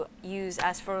up to use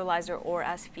as fertilizer or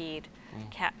as feed.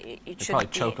 It should probably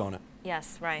choke on it.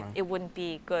 Yes, right. It wouldn't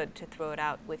be good to throw it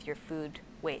out with your food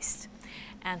waste.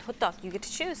 And 호떡, you get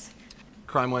to choose.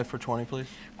 Crime wave for 20, please.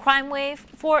 Crime wave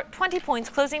for 20 points,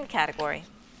 closing the category.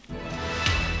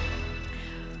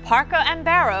 Parker and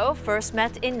Barrow first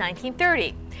met in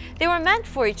 1930. They were meant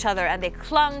for each other and they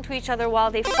clung to each other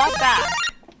while they fought back.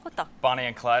 호떡. Bonnie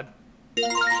and Clyde.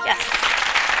 Yes.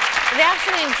 They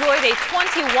actually enjoyed a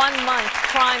 21-month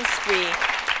crime spree,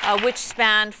 which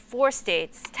spanned 4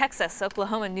 states: Texas,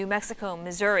 Oklahoma, New Mexico,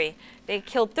 Missouri. They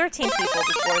killed 13 people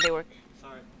before they were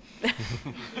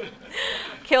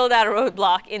killed at a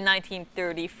roadblock in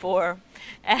 1934.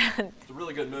 And It's a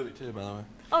really good movie, too, by the way.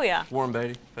 oh yeah. Warren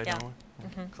Beatty. Yeah.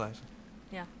 Classic.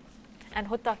 Yeah. And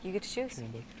호떡, you get to choose.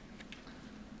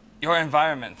 Your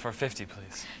environment for 50,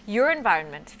 please. Your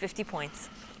environment, 50 points.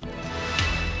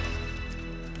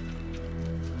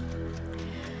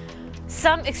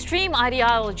 Some extreme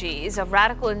ideologies of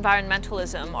radical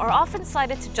environmentalism are often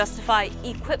cited to justify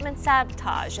equipment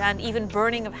sabotage and even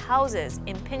burning of houses,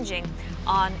 impinging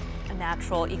on a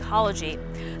natural ecology.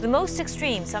 The most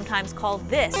extreme sometimes called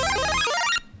this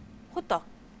호떡.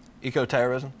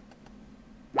 Eco-terrorism.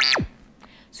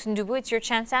 순두부, it's your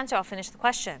chance to answer. I'll finish the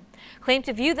question. Claim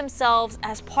to view themselves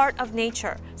as part of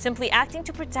nature, simply acting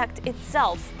to protect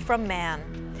itself from man.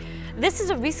 This is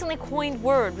a recently coined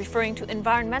word referring to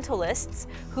environmentalists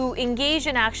who engage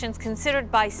in actions considered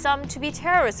by some to be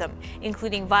terrorism,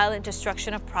 including violent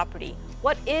destruction of property.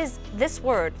 What is this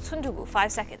word? 순두부,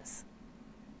 5 seconds.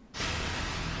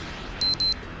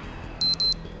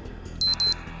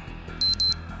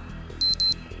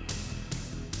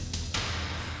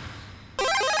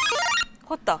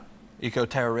 호떡.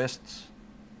 Eco-terrorists.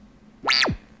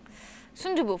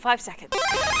 순두부, 5 seconds.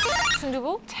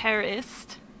 순두부?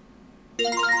 Terrorist.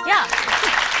 Yeah.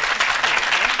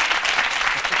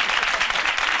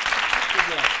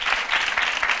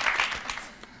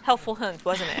 Helpful hint,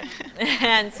 wasn't it?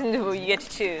 And 순두부, you get to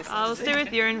choose. I'll stay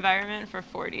with your environment for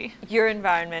 40. Your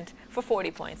environment for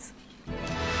 40 points.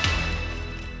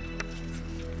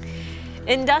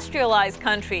 Industrialized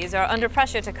countries are under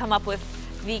pressure to come up with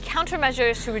the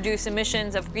countermeasures to reduce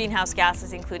emissions of greenhouse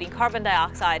gases, including carbon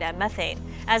dioxide and methane,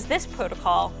 as this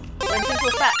protocol went into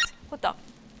effect. 호떡.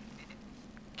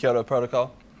 Kyoto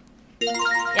Protocol.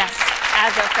 Yes,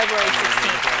 as of February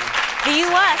 16th. The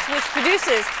U.S., which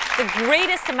produces the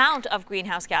greatest amount of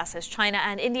greenhouse gases, China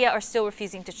and India are still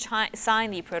refusing to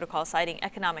sign the protocol, citing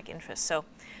economic interests. So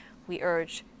we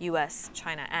urge U.S.,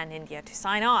 China, and India to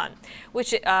sign on,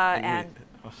 which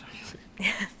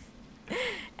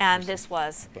and this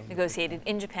was negotiated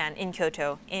in Japan, in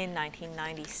Kyoto, in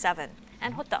 1997.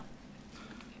 And 호떡.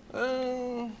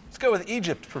 Let's go with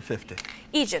Egypt for 50.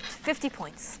 Egypt, 50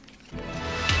 points.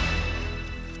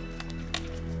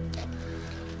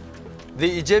 The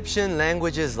Egyptian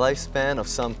language's lifespan of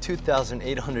some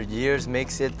 2,800 years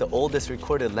makes it the oldest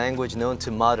recorded language known to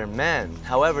modern man.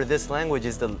 However, this language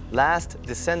is the last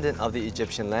descendant of the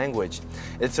Egyptian language.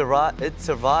 It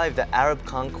survived the Arab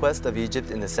conquest of Egypt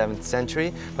in the 7th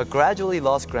century, but gradually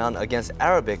lost ground against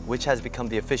Arabic, which has become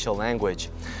the official language.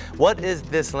 What is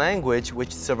this language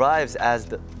which survives as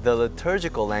the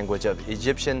liturgical language of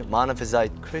Egyptian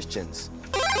monophysite Christians?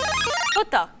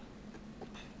 호떡.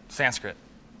 Sanskrit.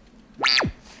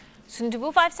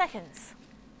 순두부, 5 seconds.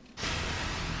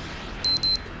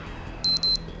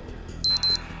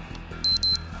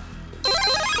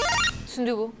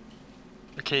 Sundubu.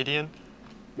 Akkadian.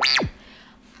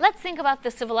 Let's think about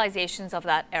the civilizations of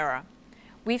that era.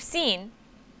 We've seen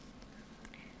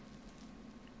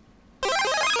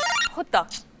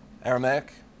Hutak.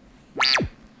 Aramaic.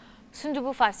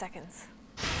 Sundubu, 5 seconds.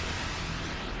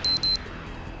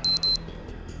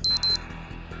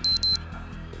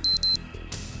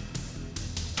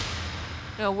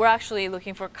 No, we're actually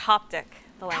looking for Coptic,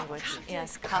 the language.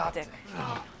 Yes, Coptic.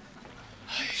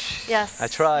 Yes. I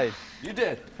tried. You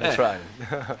did. I tried.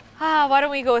 Why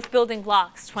don't we go with building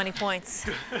blocks? 20 points.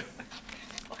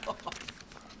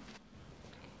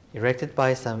 Erected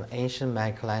by some ancient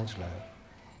Michelangelo,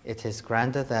 it is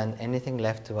grander than anything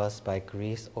left to us by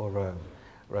Greece or Rome,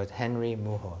 wrote Henry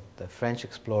Mouhot, the French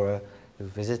explorer who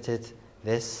visited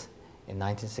this in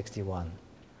 1961.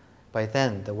 By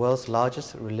then, the world's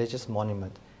largest religious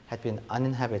monument had been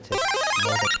uninhabited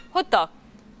more than... Hutak.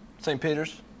 St.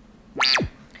 Peter's.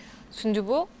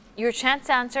 Sundubu, your chance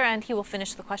to answer and he will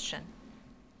finish the question.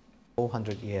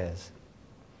 400 years.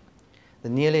 The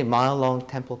nearly mile-long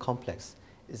temple complex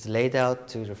is laid out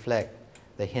to reflect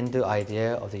the Hindu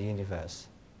idea of the universe.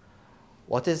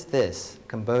 What is this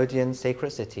Cambodian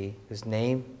sacred city whose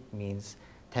name means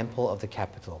Temple of the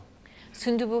Capital?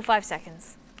 Sundubu, 5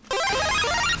 seconds.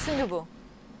 Sundubu.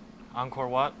 Angkor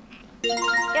Wat.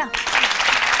 Yeah.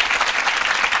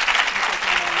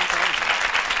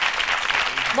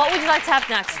 What would you like to have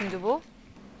next, Sundubu?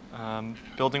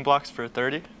 Building blocks for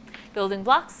 30. Building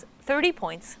blocks, 30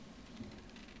 points.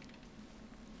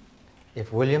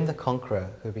 If William the Conqueror,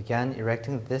 who began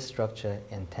erecting this structure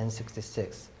in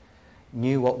 1066,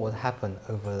 knew what would happen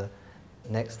over the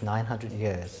next 900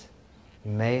 years, he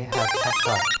may have packed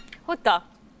up. Hutak.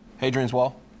 Hadrian's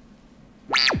Wall.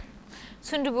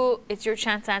 Sundubu, it's your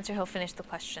chance to answer. He'll finish the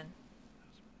question.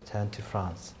 Returned to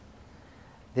France.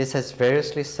 This has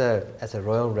variously served as a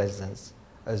royal residence,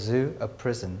 a zoo, a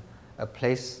prison, a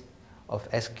place of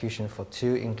execution for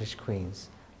 2 English queens,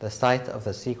 the site of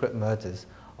the secret murders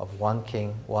of 1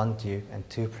 king, 1 duke, and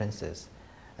 2 princes,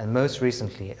 and most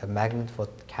recently a magnet for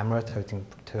camera-toting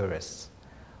tourists.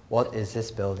 What is this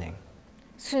building?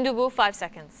 Sundubu, 5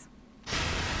 seconds.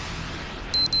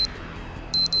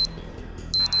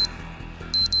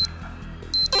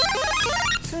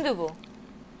 Sundubu.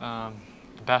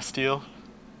 Bastille.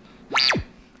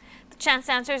 The chance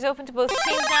to answer is open to both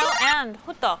teams now, and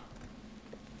Hutak.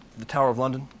 The Tower of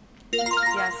London.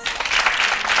 Yes.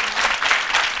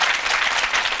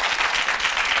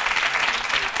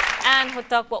 And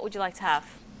Hutak, what would you like to have?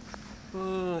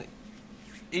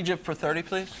 Egypt for 30,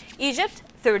 please. Egypt,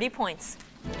 30 points.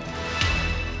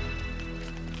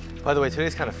 By the way,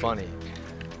 today's kind of funny.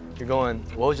 You're going,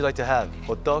 what would you like to have?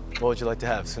 Hotok? What would you like to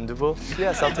have? Sundubu?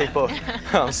 Yes, I'll take both.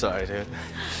 I'm sorry, dude.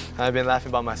 I've been laughing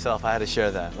about myself. I had to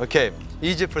share that. Okay,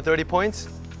 Egypt for 30 points?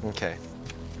 Okay.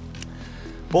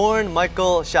 Born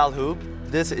Michael Shalhoub,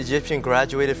 this Egyptian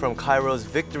graduated from Cairo's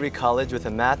Victory College with a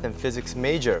math and physics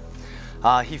major.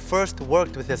 He first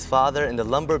worked with his father in the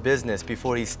lumber business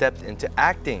before he stepped into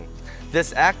acting.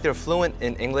 This actor, fluent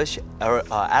in English,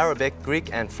 Arabic, Greek,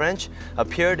 and French,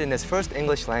 appeared in his first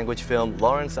English language film,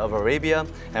 Lawrence of Arabia,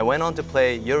 and went on to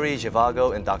play Yuri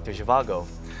Zhivago in Dr. Zhivago.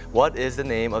 What is the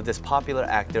name of this popular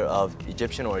actor of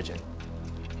Egyptian origin?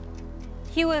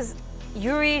 He was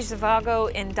Yuri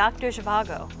Zhivago in Dr.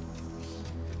 Zhivago.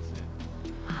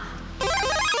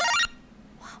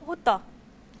 What the?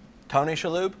 Tony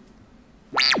Shalhoub.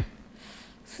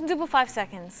 Sundubu, 5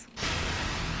 seconds.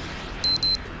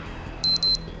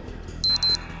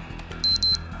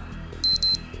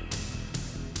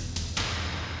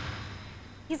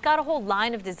 He's got a whole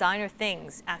line of designer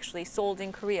things actually sold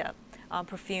in Korea.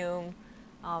 Perfume,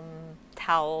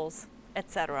 towels,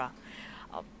 etc.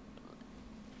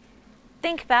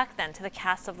 Think back then to the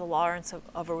cast of the Lawrence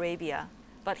of Arabia,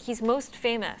 but he's most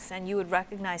famous and you would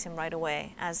recognize him right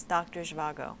away as Dr.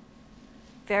 Zhivago.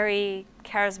 Very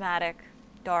charismatic,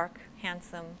 dark,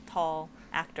 handsome, tall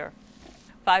actor.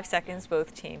 5 seconds,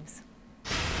 both teams.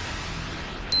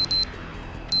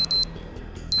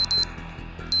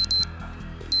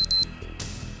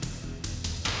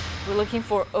 We're looking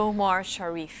for Omar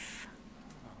Sharif.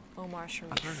 Omar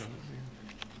Sharif.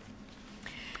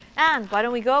 And why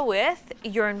don't we go with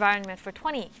your environment for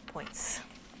 20 points.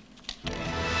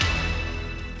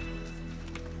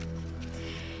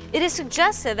 It is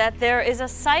suggested that there is a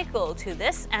cycle to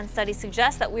this, and studies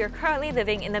suggest that we are currently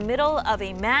living in the middle of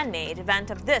a man-made event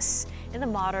of this in the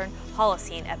modern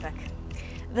Holocene epoch.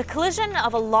 The collision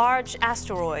of a large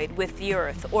asteroid with the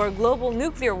Earth or global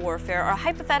nuclear warfare are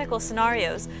hypothetical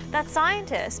scenarios that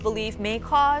scientists believe may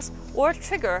cause or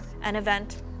trigger an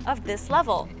event of this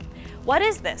level. What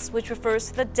is this, which refers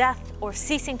to the death or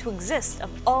ceasing to exist of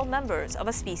all members of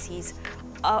a species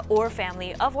or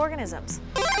family of organisms?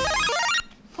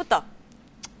 호떡.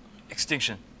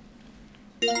 Extinction.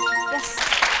 Yes.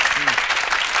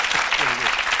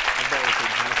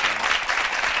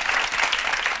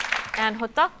 And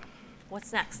호떡,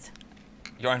 what's next?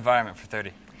 Your environment for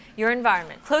 30. Your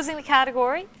environment. Closing the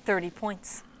category, 30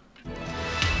 points.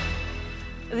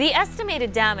 The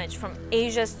estimated damage from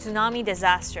Asia's tsunami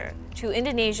disaster to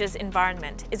Indonesia's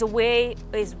environment is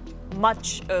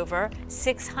much over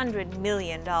 $600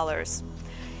 million.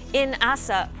 In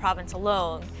Aceh province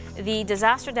alone, the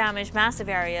disaster-damaged massive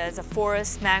areas of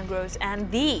forests, mangroves, and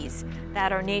these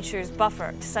that are nature's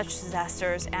buffer to such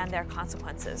disasters and their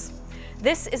consequences.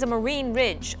 This is a marine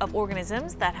ridge of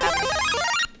organisms that have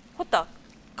호떡.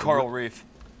 Coral reef.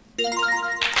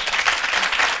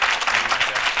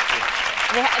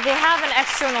 They have an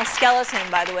external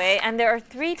skeleton, by the way, and there are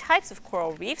 3 types of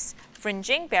coral reefs: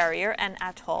 fringing, barrier, and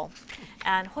atoll.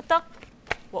 And 호떡,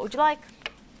 what would you like?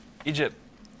 Egypt,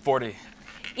 40.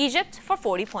 Egypt for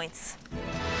 40 points.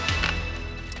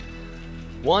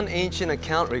 One ancient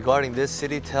account regarding this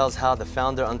city tells how the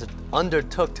founder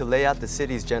undertook to lay out the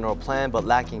city's general plan, but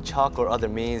lacking chalk or other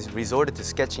means, resorted to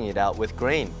sketching it out with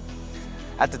grain.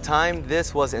 At the time,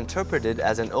 this was interpreted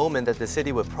as an omen that the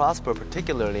city would prosper,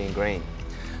 particularly in grain.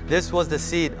 This was the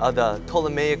seat of the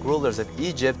Ptolemaic rulers of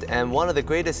Egypt and one of the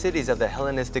greatest cities of the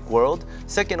Hellenistic world,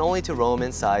 second only to Rome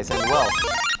in size and wealth.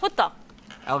 호떡.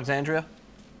 Alexandria?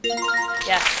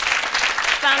 Yes.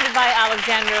 Founded by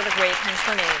Alexander the Great, hence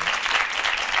the name.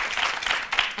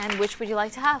 And which would you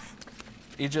like to have?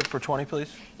 Egypt for 20,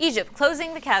 please. Egypt,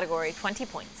 closing the category, 20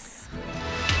 points.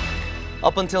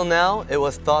 Up until now, it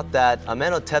was thought that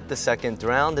Amenhotep II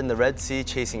drowned in the Red Sea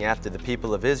chasing after the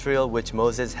people of Israel, which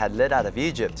Moses had led out of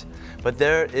Egypt. But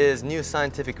there is new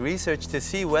scientific research to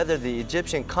see whether the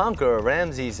Egyptian conqueror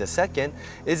Ramses II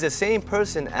is the same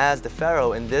person as the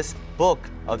Pharaoh in this book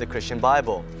of the Christian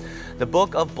Bible. The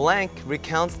book of blank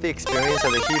recounts the experience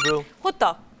of the Hebrew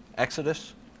호떡.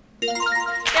 Exodus?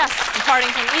 Yes, departing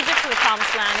from Egypt to the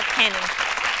promised land of Canaan.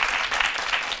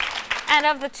 And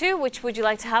of the 2, which would you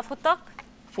like to have, 호떡?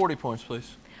 40 points,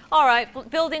 please. All right,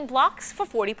 building blocks for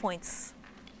 40 points.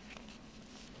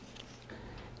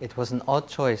 It was an odd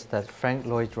choice that Frank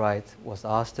Lloyd Wright was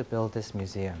asked to build this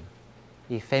museum.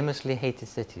 He famously hated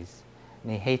cities,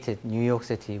 and he hated New York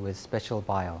City with special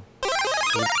bile.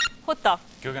 호떡.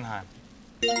 Guggenheim.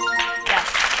 Yes.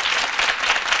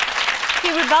 He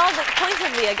rebelled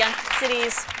pointedly against the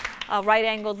city's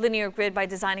right-angled linear grid by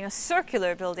designing a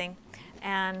circular building,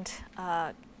 and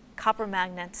copper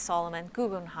magnate Solomon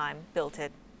Guggenheim built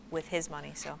it with his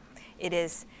money. So it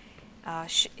is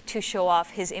to show off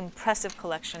his impressive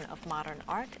collection of modern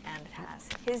art, and it has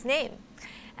his name.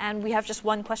 And we have just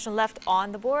one question left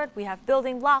on the board. We have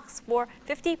building blocks for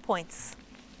 50 points.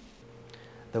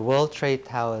 The World Trade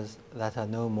Towers that are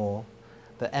no more,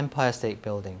 the Empire State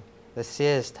Building, the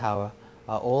Sears Tower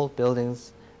are all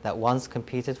buildings that once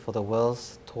competed for the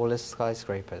world's tallest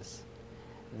skyscrapers.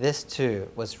 This too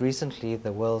was recently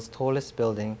the world's tallest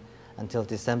building until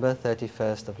December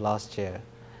 31st of last year,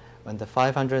 when the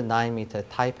 509-meter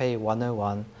Taipei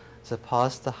 101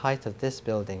 surpassed the height of this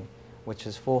building, which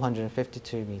is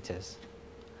 452 meters.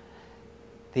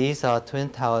 These are twin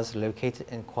towers located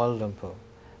in Kuala Lumpur,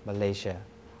 Malaysia.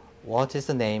 What is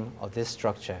the name of this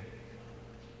structure?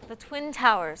 The Twin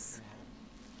Towers.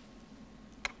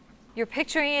 You're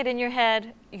picturing it in your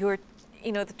head. You're,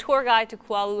 the tour guide to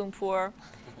Kuala Lumpur.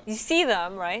 You see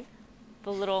them, right?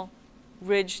 The little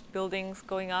ridged buildings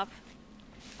going up.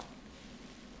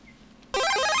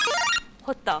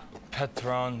 호떡.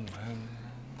 Petron.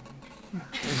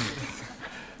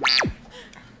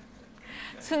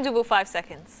 순두부, 5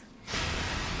 seconds.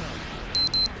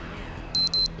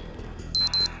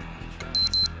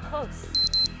 Close.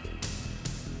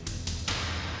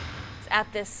 It's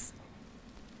at this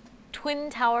twin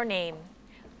tower name.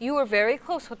 You were very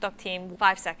close, 호떡 team.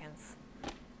 5 seconds.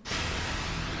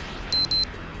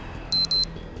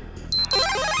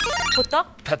 호떡?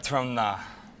 Petrona.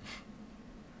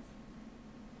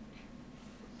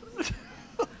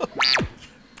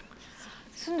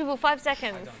 순두부, 5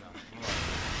 seconds.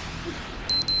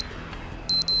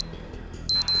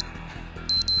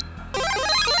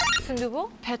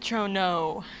 순두부?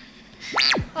 Petrono.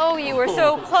 Oh, you were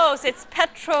so close. It's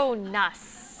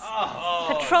Petronas.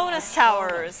 Petronas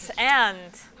Towers. And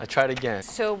I tried again.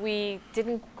 so we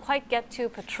didn't quite get to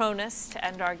Petronas to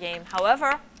end our game.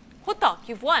 However, 호떡,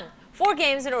 you've won 4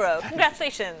 games in a row.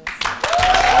 Congratulations.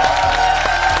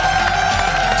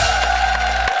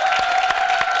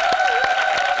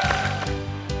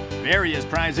 Various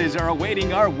prizes are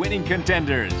awaiting our winning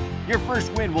contenders. Your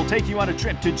first win will take you on a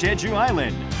trip to Jeju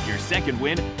Island. Your second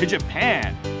win to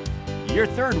Japan. Your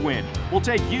third win will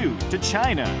take you to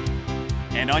China.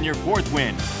 And on your fourth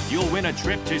win, you'll win a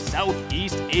trip to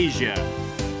Southeast Asia.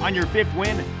 On your fifth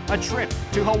win, a trip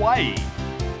to Hawaii.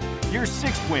 Your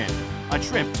sixth win, a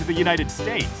trip to the United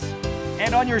States.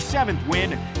 And on your seventh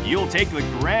win, you'll take the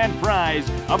grand prize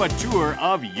of a tour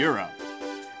of Europe.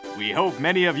 We hope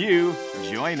many of you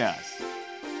join us.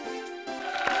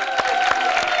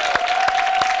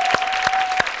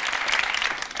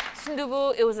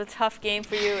 Sundubu, it was a tough game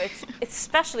for you. It's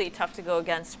especially tough to go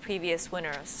against previous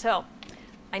winners. So,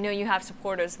 I know you have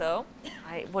supporters though.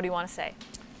 What do you want to say?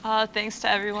 Thanks to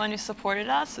everyone who supported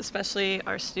us, especially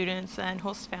our students and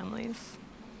host families.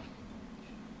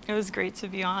 It was great to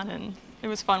be on, and it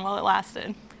was fun while it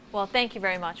lasted. Well, thank you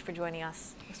very much for joining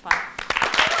us. It was fun.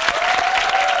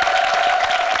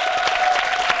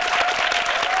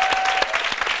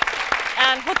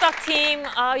 And Hotak team,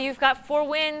 you've got 4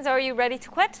 wins. Are you ready to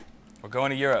quit? We're going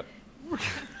to Europe.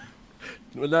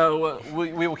 No,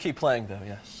 we will keep playing though,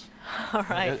 yes. All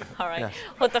right, all right. Yes.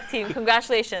 Hotak team,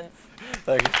 congratulations.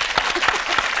 Thank you.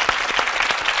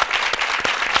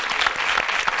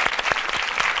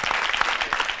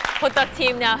 Hotak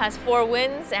team now has 4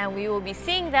 wins, and we will be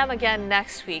seeing them again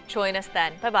next week. Join us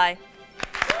then. Bye-bye.